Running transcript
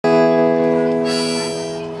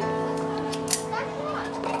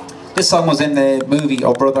This song was in the movie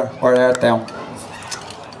Oh Brother, Where Art Thou?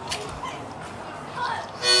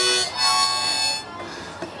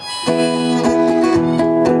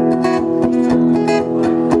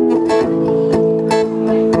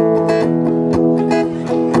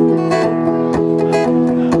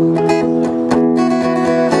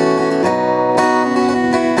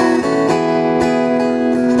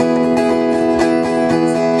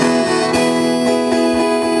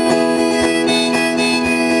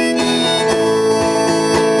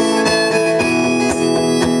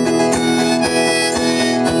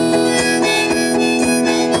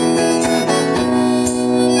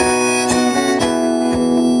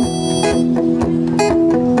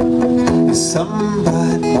 Some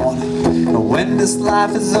bright morning, when this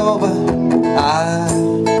life is over, I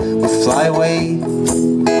will fly away.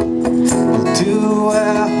 We'll to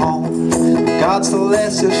a home, God's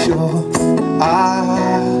celestial shore.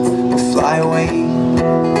 I will fly away.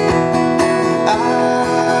 I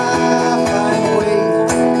fly away.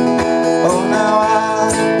 Oh, now I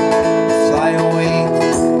fly away.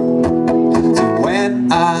 So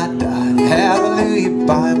when I die, hallelujah,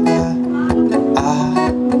 by my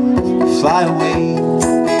fly away.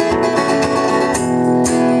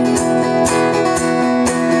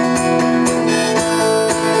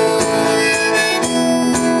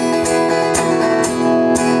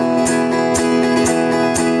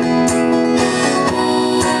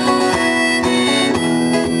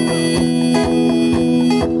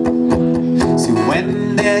 See,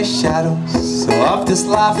 when there's shadows of this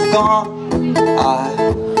life gone,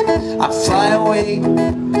 I fly away.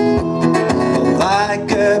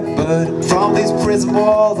 Like a bird from these prison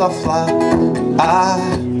walls I fly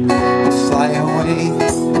away.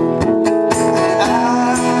 I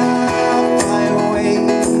fly away,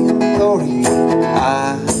 glory.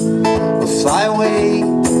 I will fly away.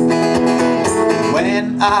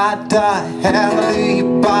 When I die,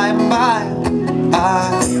 hallelujah, by and by, I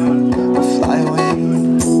will fly away.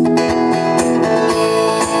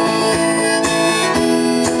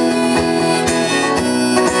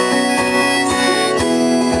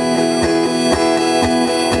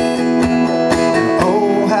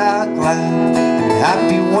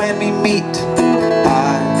 Happy when we meet, I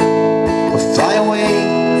will fly away.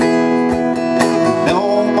 No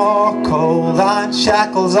more cold iron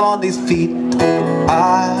shackles on these feet,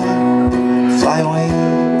 I fly away.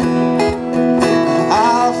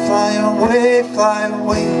 I'll fly away, fly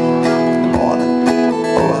away in the morning.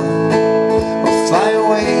 Oh, I'll fly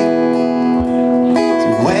away. So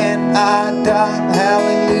when I die,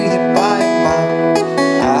 hallelujah, by and by,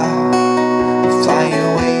 I'll fly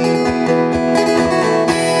away.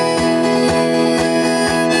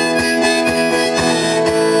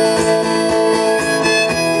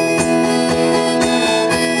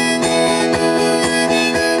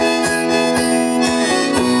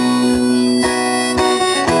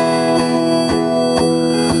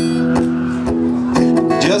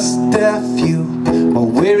 Just a few more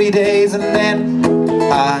weary days and then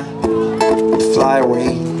I fly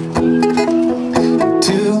away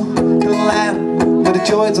to the land where the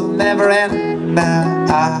joys will never end. Now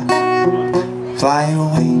I fly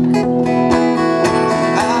away.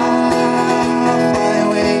 I'll fly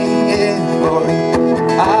away, yeah, glory.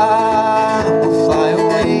 I will fly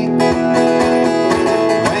away.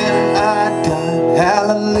 When I die,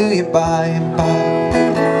 hallelujah, by and by.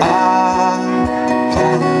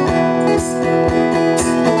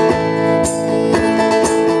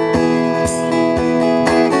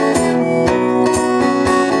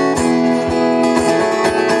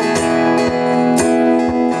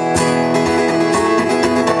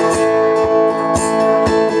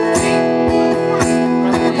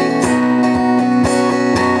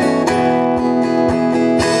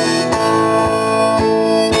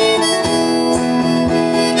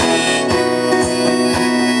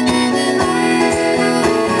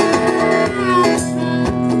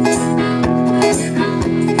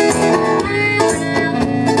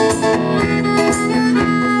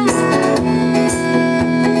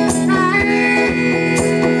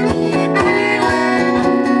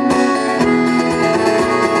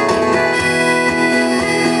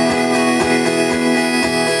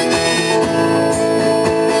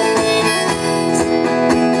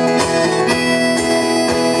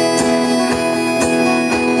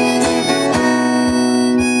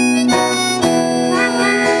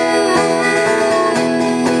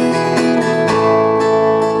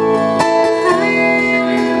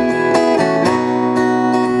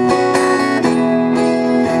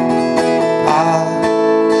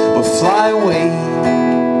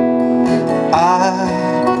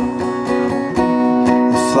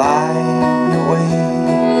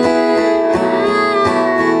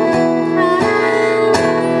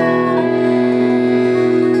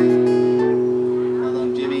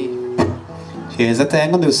 is that I'm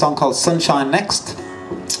going to do a song called Sunshine next.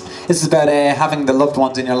 This is about having the loved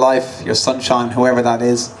ones in your life, your sunshine, whoever that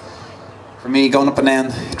is. For me, going up and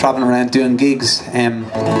down, travelling around, doing gigs,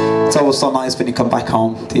 it's always so nice when you come back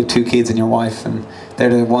home. You have 2 kids and your wife, and they're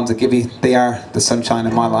the ones that give you, they are the sunshine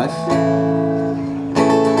in my life.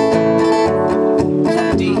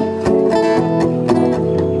 D.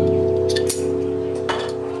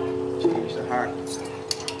 Change the heart.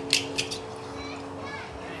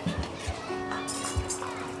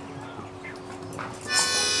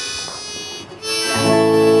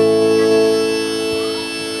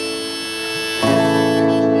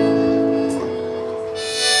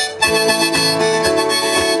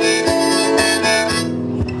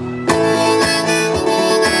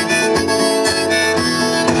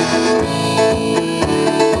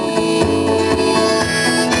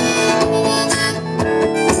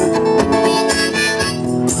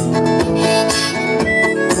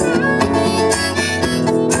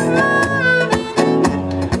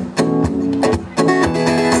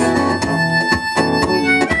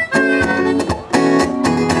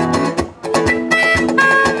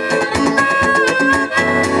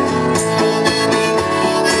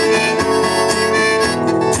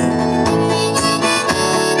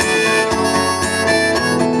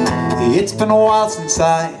 It's been a while since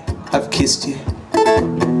I've kissed you.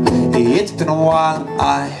 It's been a while and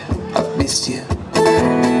I've missed you.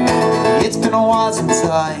 It's been a while since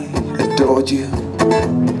I adored you.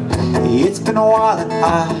 It's been a while and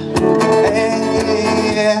I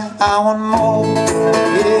want more.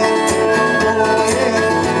 Yeah, oh yeah,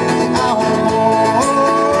 I want more.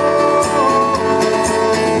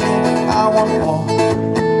 I want more.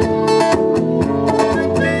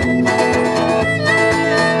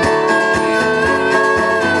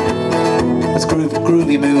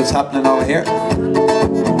 Groovy moves happening over here.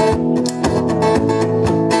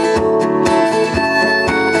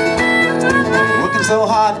 Working so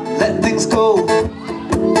hard, letting things go.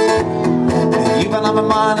 You've been on my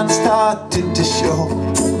mind and starting to show.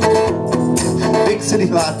 Big city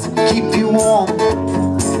lights keep you warm.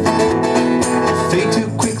 Fade too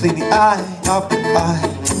quickly in the eye of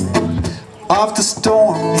the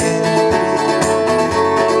storm. Yeah.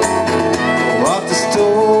 Of the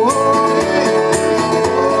storm.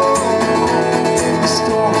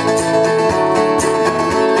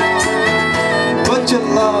 Your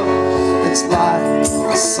love, it's like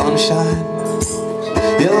sunshine.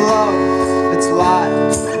 Your love, it's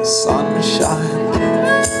like sunshine.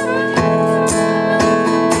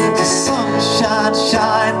 The sunshine,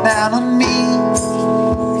 shine down on me.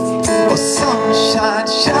 Oh, sunshine,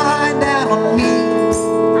 shine down on me.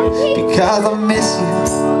 Because I miss you,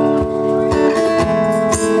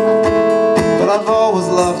 but I've always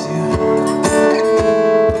loved you.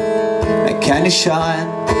 And can you shine?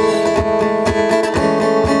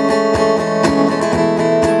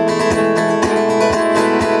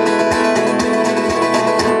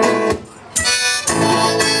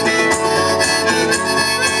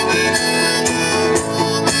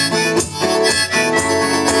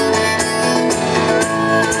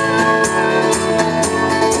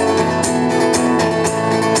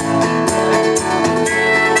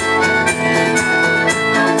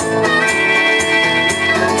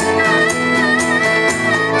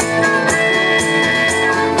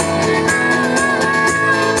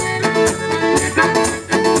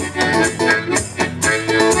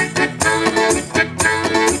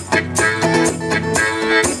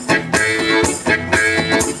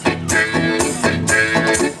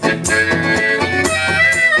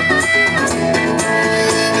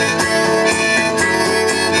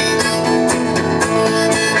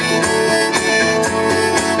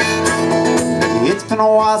 It's been a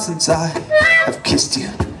while since I've kissed you.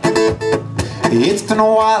 It's been a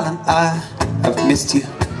while and I've missed you.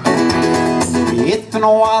 It's been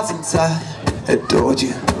a while since I adored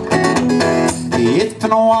you. It's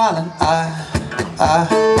been a while and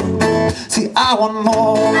see, I want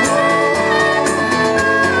more.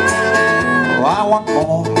 Oh, I want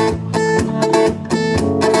more.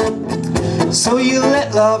 So you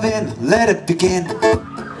let love in, let it begin.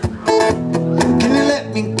 Can you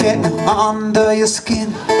let me get under your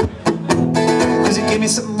skin? Cause you give me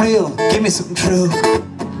something real, give me something true.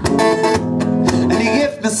 And you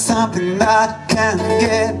give me something that I can't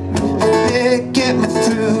get. Yeah, get me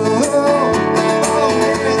through.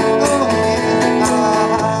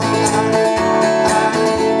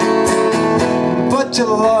 But your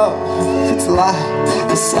love, it's like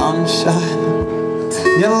the sunshine.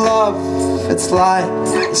 Your love, it's like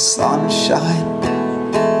the sunshine.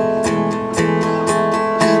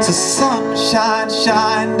 So sunshine,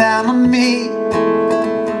 shine down on me.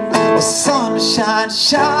 Oh, Oh, sunshine,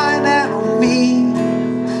 shine on me,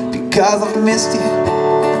 because I've missed you.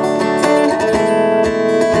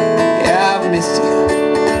 Yeah, I've missed you.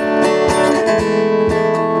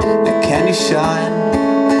 Now can you shine?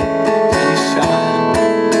 Can you shine?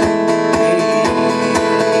 Hey.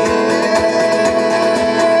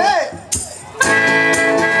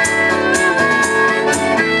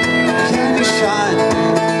 Can you shine?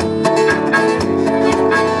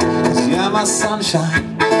 'Cause you're my sunshine.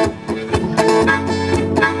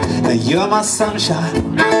 You're my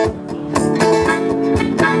sunshine,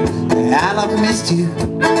 and I've missed you.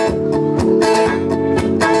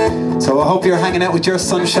 So I hope you're hanging out with your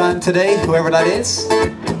sunshine today, whoever that is.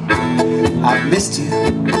 I've missed you,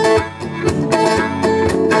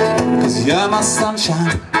 'cause you're my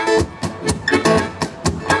sunshine.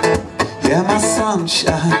 You're my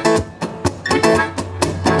sunshine.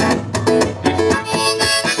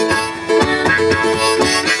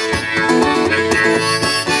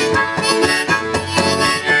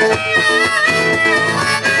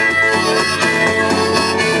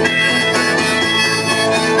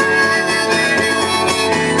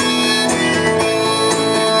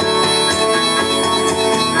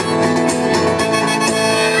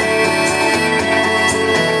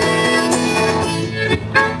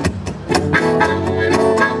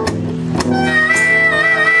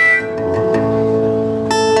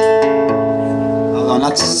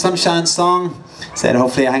 That's a sunshine song. Said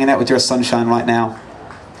hopefully you're hanging out with your sunshine right now.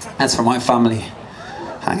 That's for my family.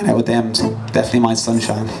 Hanging out with them, so definitely my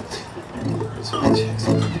sunshine. No,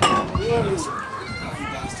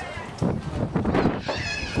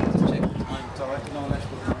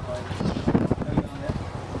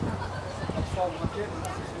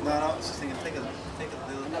 I was just thinking, take a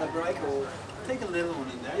little. Another break or take a little one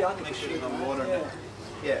in there. Yeah, make sure you have water in it.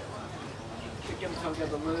 Yeah. Give them time to get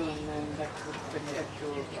the moon and then back to the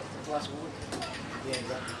actual glass of wood. Yeah,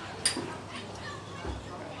 exactly.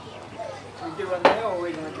 Can we do one now, or are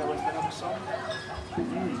we going to go with another song?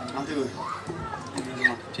 I'll do a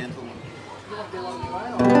more gentle one. You want to do one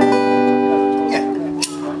anyway?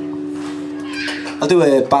 Yeah. I'll do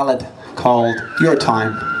a ballad called Your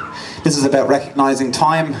Time. This is about recognising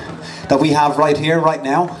time that we have right here, right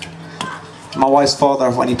now. My wife's father,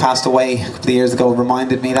 when he passed away a couple of years ago,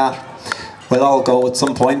 reminded me that we'll all go at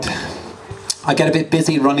some point. I get a bit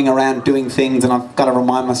busy running around doing things, and I've got to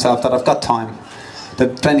remind myself that I've got time.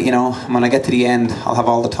 That plenty, you know, when I get to the end, I'll have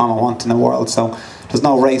all the time I want in the world. So there's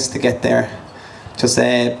no race to get there. Just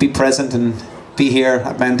be present and be here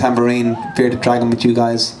at Mount Tamborine, Bearded Dragon with you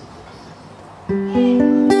guys.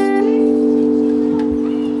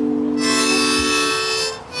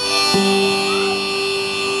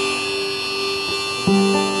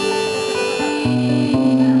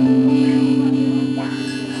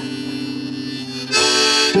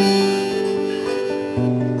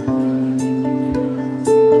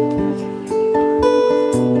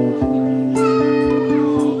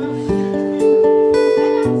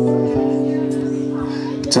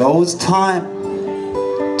 It's always time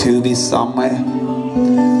to be somewhere,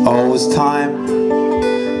 always time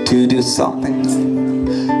to do something,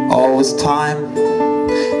 always time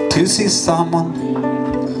to see someone,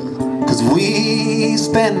 'cause we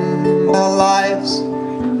spend our lives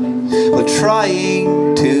while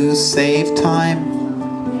trying to save time,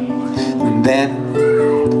 and then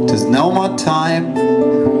there's no more time.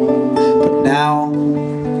 But now,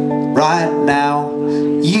 right now,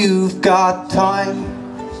 you've got time.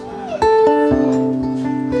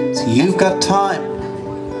 You've got time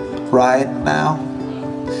right now.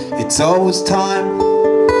 It's always time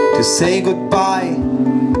to say goodbye,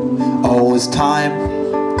 always time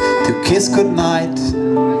to kiss goodnight,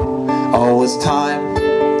 always time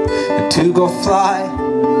to go fly,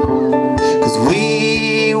 'cause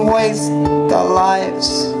we waste our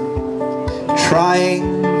lives trying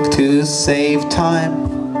to save time,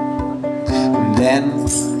 and then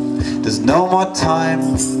there's no more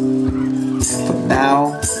time. But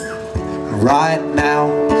now, right now,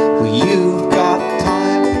 well, you've got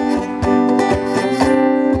time.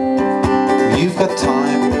 You've got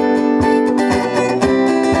time.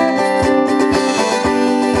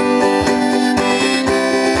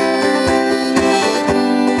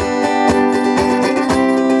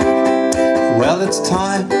 Well, it's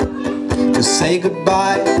time to say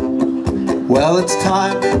goodbye. Well, it's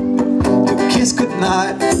time to kiss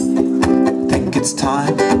goodnight. Think it's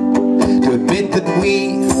time to admit that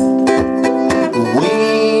we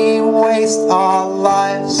waste our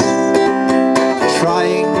lives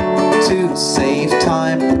trying to save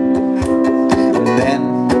time, and then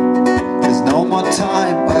there's no more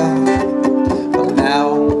time. Well, now,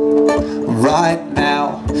 right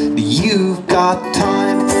now,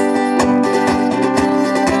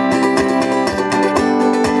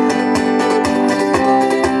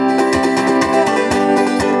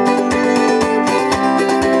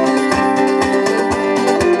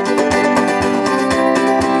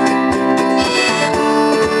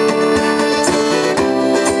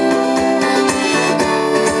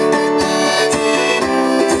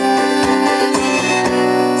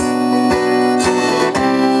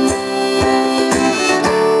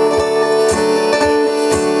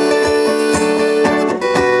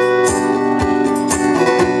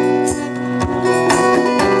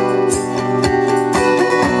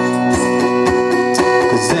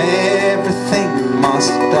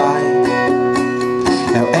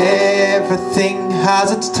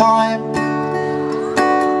 time.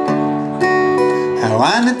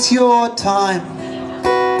 And it's your time.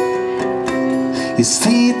 You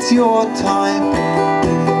see, it's your time.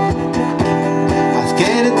 I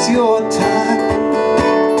forget it's your time.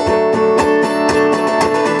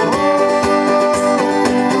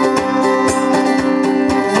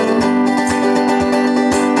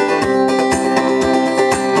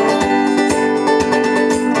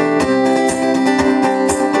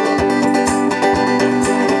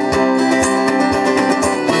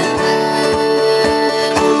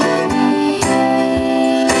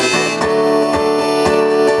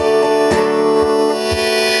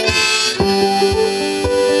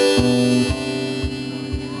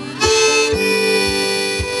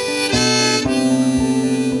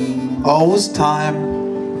 Always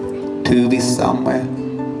time to be somewhere.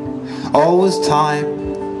 Always time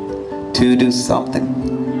to do something.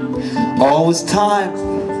 Always time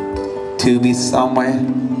to be somewhere.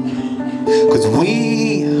 'Cause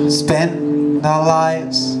we spend our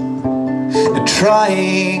lives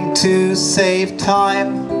trying to save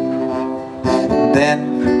time. Then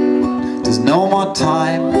there's no more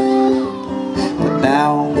time. But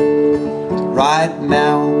now, right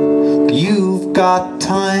now, you've got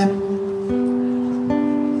time.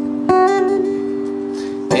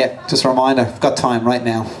 Yeah, just a reminder, I've got time right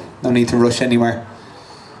now. No need to rush anywhere.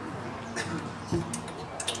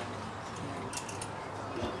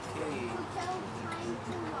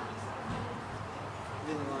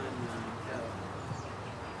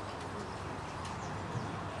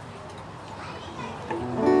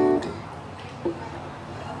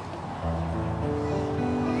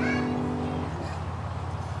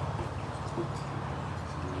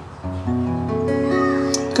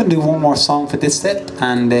 I'm going to do one more song for this set,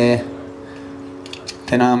 and then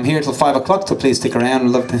I'm here till 5 o'clock, so please stick around.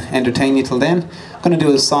 I'd love to entertain you till then. I'm going to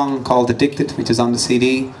do a song called Addicted, which is on the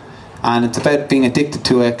CD, and it's about being addicted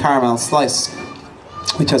to a caramel slice,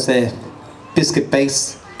 which has a biscuit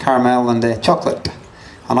base, caramel and chocolate.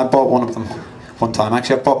 And I bought one of them one time.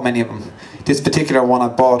 Actually, I bought many of them. This particular one I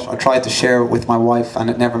bought, I tried to share it with my wife and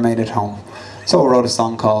it never made it home. So I wrote a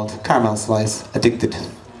song called Caramel Slice, Addicted.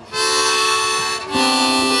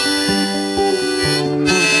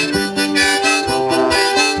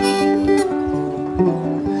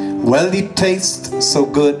 Well, you taste so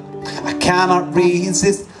good, I cannot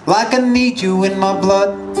resist. Like I need you in my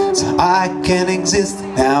blood, so I can exist.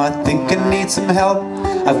 Now I think I need some help,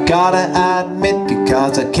 I've gotta admit,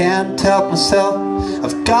 because I can't help myself.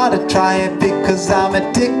 I've gotta try it because I'm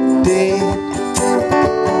addicted.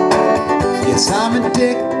 Yes, I'm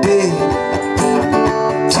addicted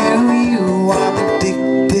to you. I'm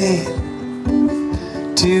addicted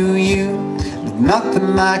to you. There's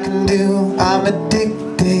nothing I can do. I'm addicted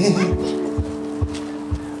to you.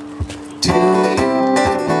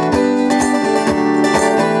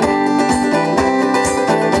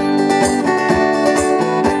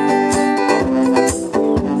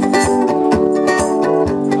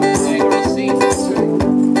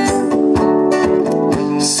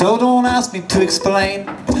 So don't ask me to explain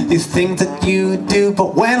these things that you do,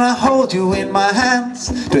 but when I hold you in my hands,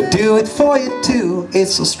 to do it for you too.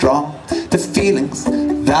 It's so strong, the feelings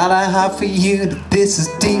that I have for you, that this is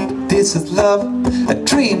deep, this is love, a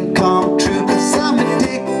dream come true. 'Cause I'm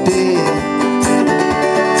addicted,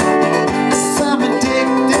 'cause I'm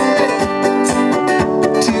addicted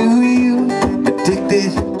to you,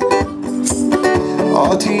 addicted,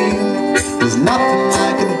 oh to you. There's nothing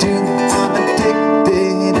I can do, I'm addicted.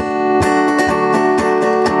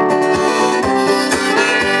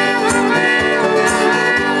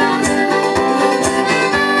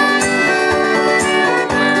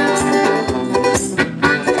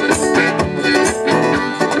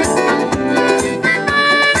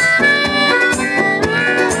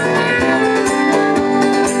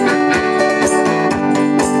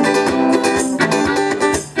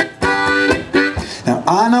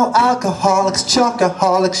 I know alcoholics,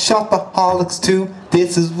 chocoholics, shopaholics too.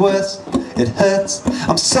 This is worse, it hurts.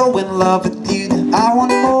 I'm so in love with you that I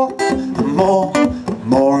want more and more and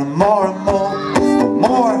more and more and more and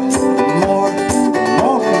more and more and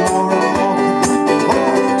more and more and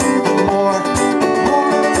more and more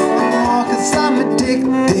and more. 'Cause I'm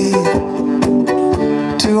addicted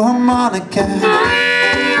to harmonica.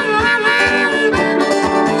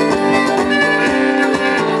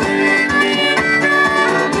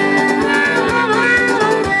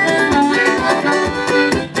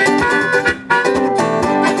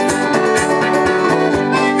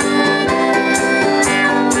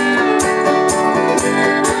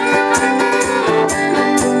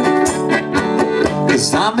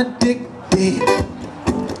 I'm addicted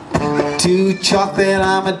to chocolate,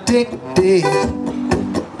 I'm addicted.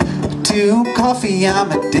 To coffee,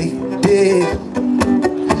 I'm addicted.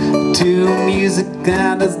 To music,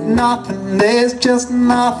 and there's just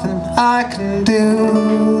nothing I can do.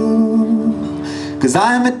 'Cause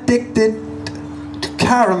I'm addicted to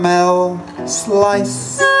caramel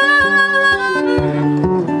slice.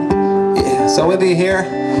 Yeah, so we'll be here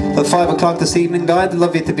till 5 o'clock this evening, guys.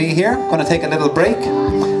 Love you to be here. Gonna take a little break.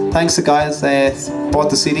 Thanks to guys bought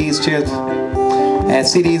the CDs. Cheers.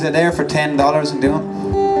 CDs are there for $10 and doing.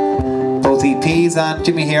 Both EPs, and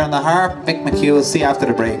Jimmy here on the harp. Mick McHugh. We'll see you after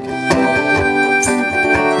the break.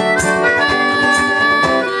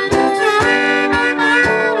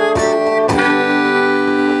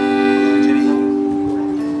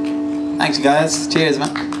 Thanks, guys. Cheers,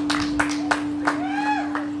 man.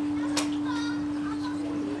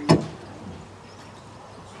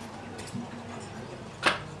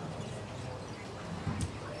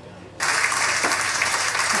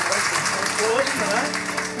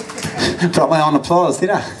 Brought my own applause, did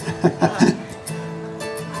I?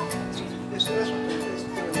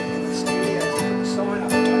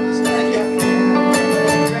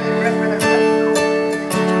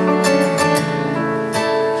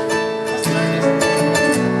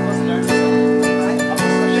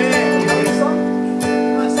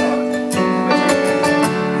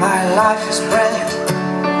 My life is brilliant.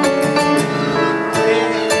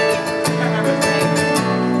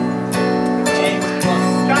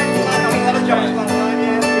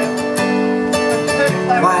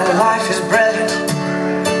 My life is brilliant.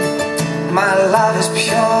 My love is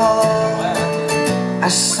pure. I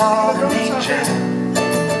saw an angel.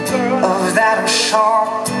 Of that I'm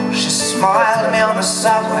sure. She smiled at me on the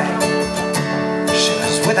subway. She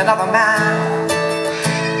was with another man.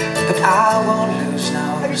 But I won't lose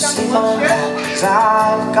no sleep on that, 'cause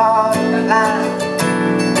I've got a plan.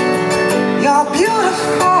 You're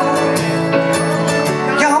beautiful.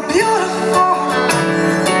 You're beautiful.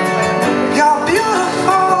 You're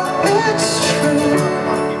beautiful. It's true.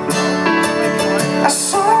 I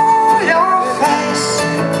saw your face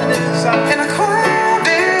in a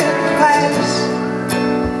crowded place,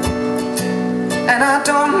 and I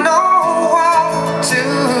don't know what to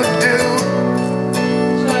do.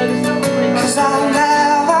 'Cause I'll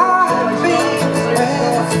never be with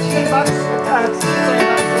you.